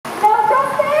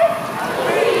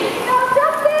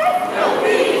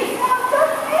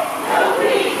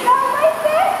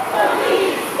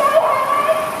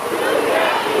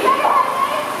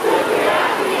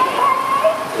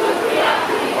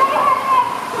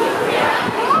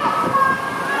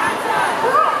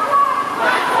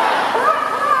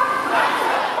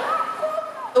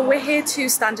here to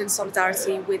stand in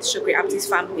solidarity with Shukri Abdi's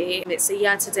family. It's a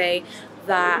year today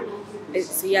that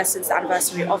it's a year since the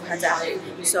anniversary of her death.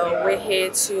 So we're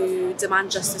here to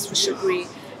demand justice for Shukri,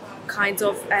 kind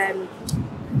of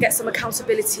get some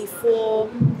accountability for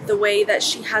the way that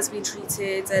she has been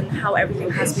treated and how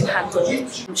everything has been handled.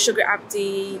 Shukri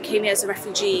Abdi came here as a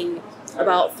refugee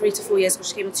about 3 to 4 years ago.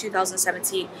 She came in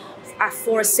 2017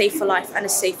 for a safer life and a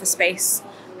safer space,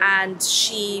 and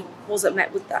she wasn't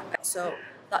met with that. So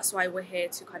that's why we're here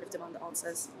to kind of demand the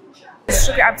answers.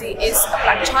 Shukri Abdi is a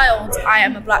black child. I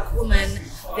am a black woman.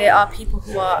 There are people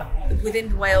who are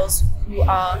within Wales who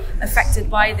are affected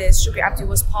by this. Shukri Abdi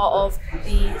was part of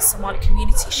the Somali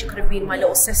community. She could have been my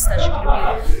little sister. She could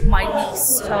have been my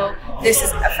niece. So this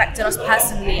has affected us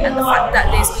personally, and the fact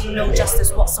that there's been no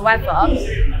justice whatsoever,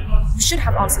 we should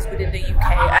have answers within the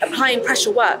UK. Applying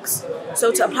pressure works.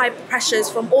 So to apply pressures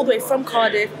from all the way from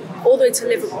Cardiff, all the way to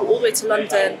Liverpool, all the way to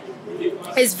London,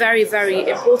 is very, very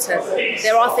important.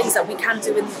 There are things that we can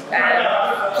do in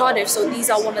Cardiff, so these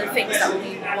are one of the things that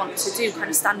we want to do, kind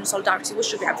of stand in solidarity with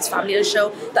Shukri Abdi's family and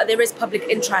show that there is public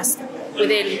interest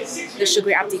within the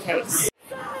Shukri Abdi case.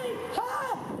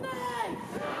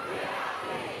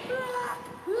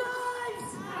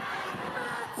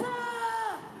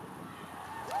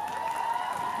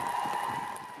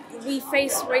 We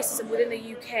face racism within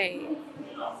the UK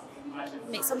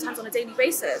sometimes on a daily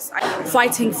basis.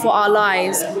 Fighting for our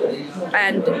lives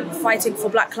and fighting for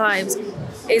black lives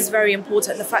is very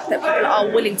important. The fact that people are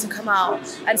willing to come out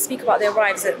and speak about their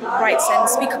rights and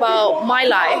speak about my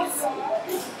life.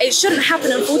 It shouldn't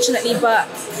happen, unfortunately, but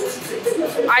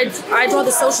I'd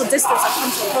rather social distance and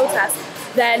come to a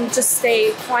protest than just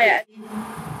stay quiet.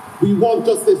 We want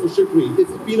justice for Shukri.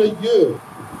 It's been a year.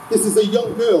 This is a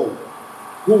young girl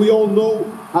who we all know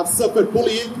have suffered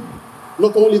bullying.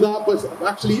 Not only that, but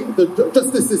actually the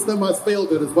justice system has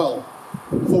failed her as well.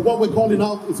 So what we're calling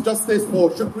out is justice for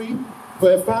Shukri,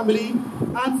 for her family,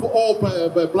 and for all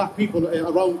black people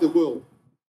around the world.